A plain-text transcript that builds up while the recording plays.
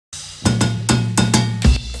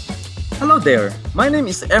there, my name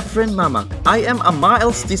is Efren Mamak. I am a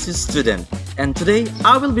Miles thesis student, and today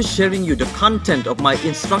I will be sharing you the content of my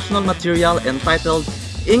instructional material entitled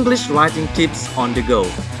English Writing Tips on the Go.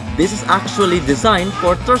 This is actually designed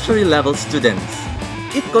for tertiary level students.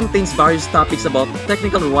 It contains various topics about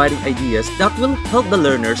technical writing ideas that will help the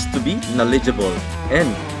learners to be knowledgeable and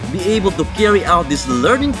be able to carry out these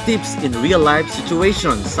learning tips in real-life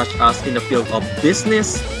situations such as in the field of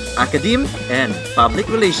business, academe, and public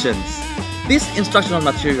relations. This instructional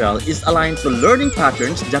material is aligned to learning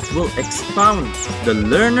patterns that will expound the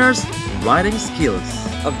learner's writing skills.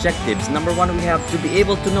 Objectives: number 1, we have to be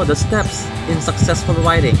able to know the steps in successful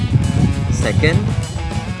writing. Second,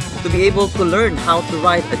 to be able to learn how to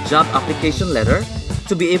write a job application letter,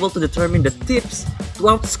 to be able to determine the tips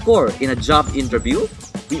to outscore in a job interview.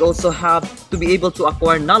 We also have to be able to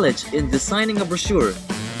acquire knowledge in designing a brochure.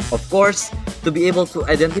 Of course, to be able to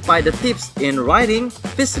identify the tips in writing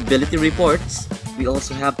feasibility reports. We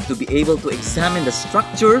also have to be able to examine the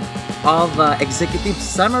structure of executive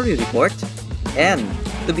summary report and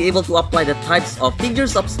to be able to apply the types of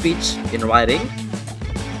figures of speech in writing,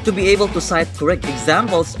 to be able to cite correct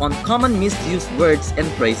examples on common misused words and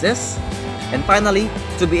phrases, and finally,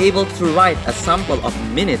 to be able to write a sample of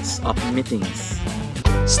minutes of meetings.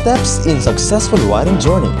 Steps in successful writing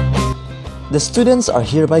journey. The students are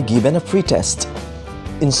hereby given a pretest.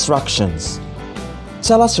 Instructions.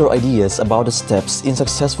 Tell us your ideas about the steps in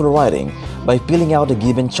successful writing by filling out the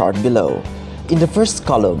given chart below. In the first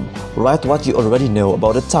column, write what you already know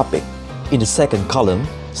about the topic. In the second column,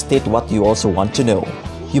 state what you also want to know.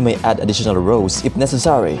 You may add additional rows if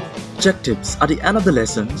necessary. Objectives: at the end of the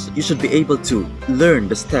lessons, you should be able to learn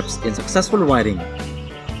the steps in successful writing.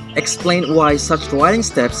 Explain why such writing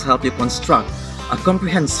steps help you construct a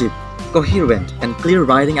comprehensive, coherent, and clear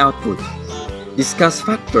writing output. Discuss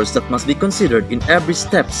factors that must be considered in every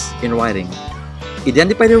steps in writing.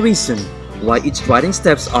 Identify the reason why each writing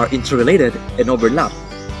steps are interrelated and overlap.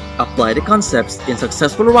 Apply the concepts in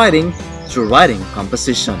successful writing through writing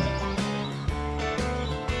composition.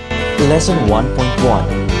 Lesson 1.1.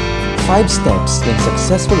 5 Steps in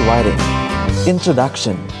Successful Writing.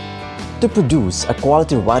 Introduction. To produce a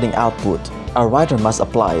quality writing output, a writer must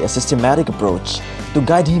apply a systematic approach to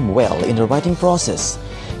guide him well in the writing process.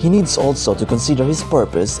 He needs also to consider his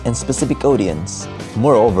purpose and specific audience.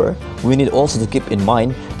 Moreover, we need also to keep in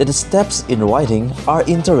mind that the steps in writing are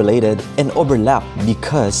interrelated and overlap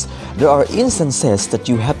because there are instances that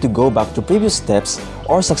you have to go back to previous steps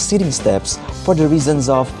or succeeding steps for the reasons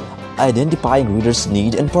of identifying reader's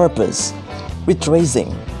need and purpose,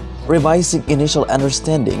 retracing, revising initial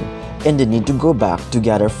understanding, and the need to go back to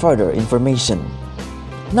gather further information.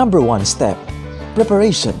 Number 1 step,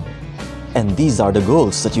 preparation. And these are the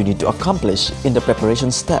goals that you need to accomplish in the preparation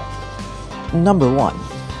step. Number 1,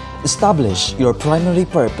 establish your primary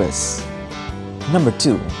purpose. Number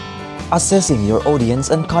 2, assessing your audience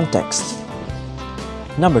and context.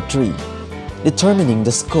 Number 3, determining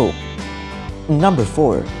the scope. Number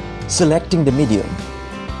 4, selecting the medium.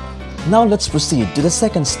 Now let's proceed to the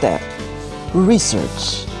second step,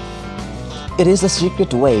 research. It is a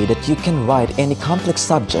secret way that you can write any complex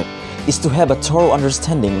subject is to have a thorough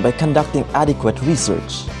understanding by conducting adequate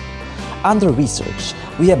research. Under research,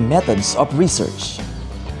 we have methods of research.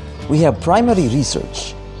 We have primary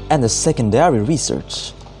research and the secondary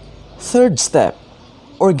research. Third step,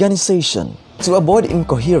 organization. To avoid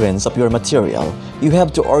incoherence of your material, you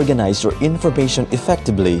have to organize your information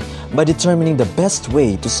effectively by determining the best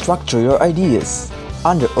way to structure your ideas.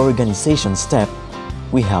 Under organization step,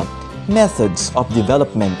 we have methods of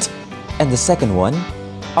development, and the second one,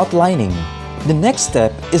 outlining. The next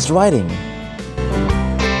step is writing.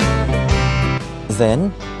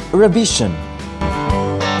 Then, revision.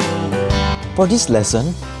 For this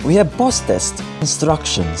lesson, we have post-test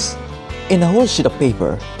instructions. In a whole sheet of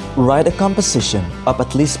paper, write a composition of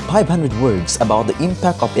at least 500 words about the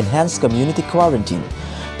impact of enhanced community quarantine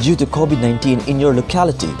due to COVID-19 in your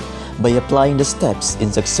locality by applying the steps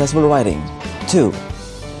in successful writing. 2.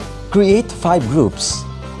 Create 5 groups.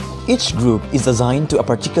 Each group is assigned to a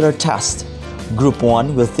particular task. Group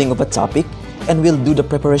 1 will think of a topic and will do the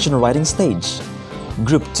preparation writing stage.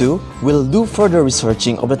 Group 2 will do further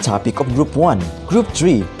researching of the topic of Group 1. Group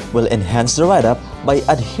 3 will enhance the write-up by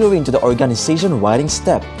adhering to the organization writing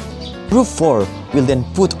step. Group 4 will then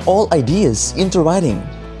put all ideas into writing.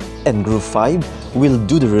 And Group 5 will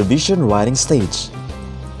do the revision writing stage.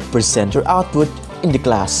 Present your output in the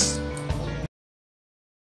class.